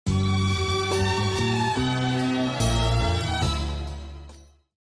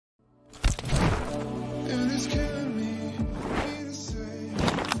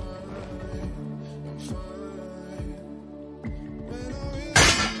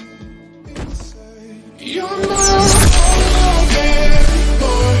Oh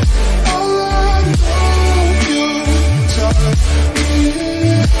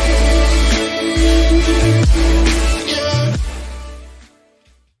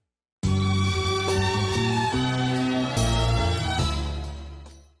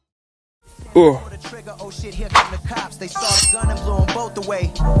shit, here come the cops. They saw the gun and blew them both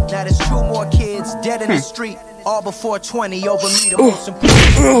away. Now there's two more kids dead in the street, all before 20. Over me, the most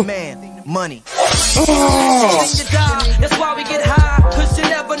important man, money. That's why we get high, cause you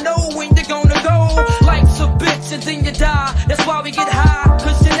never know when you're gonna go. Life's a bitch and then you die. That's why we get high,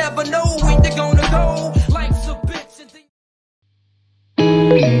 cause you never know when you're gonna go. Life's a bitch and then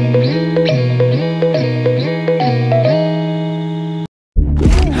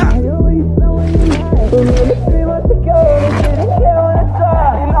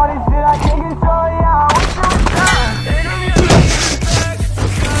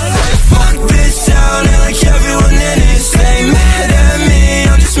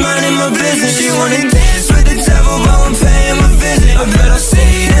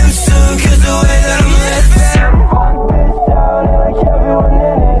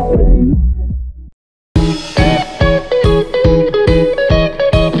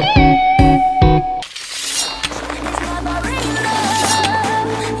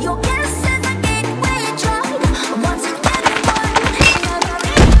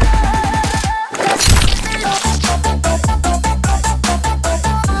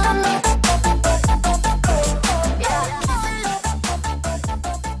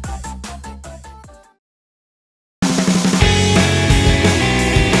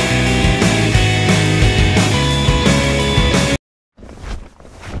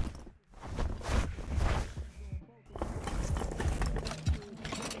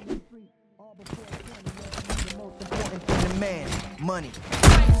money.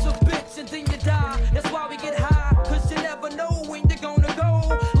 Life's a bitch and then you die. That's why we get high, cause you never know when you're gonna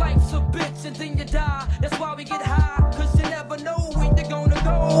go. Life's a bitch and then you die. That's why we get high, cause you never know.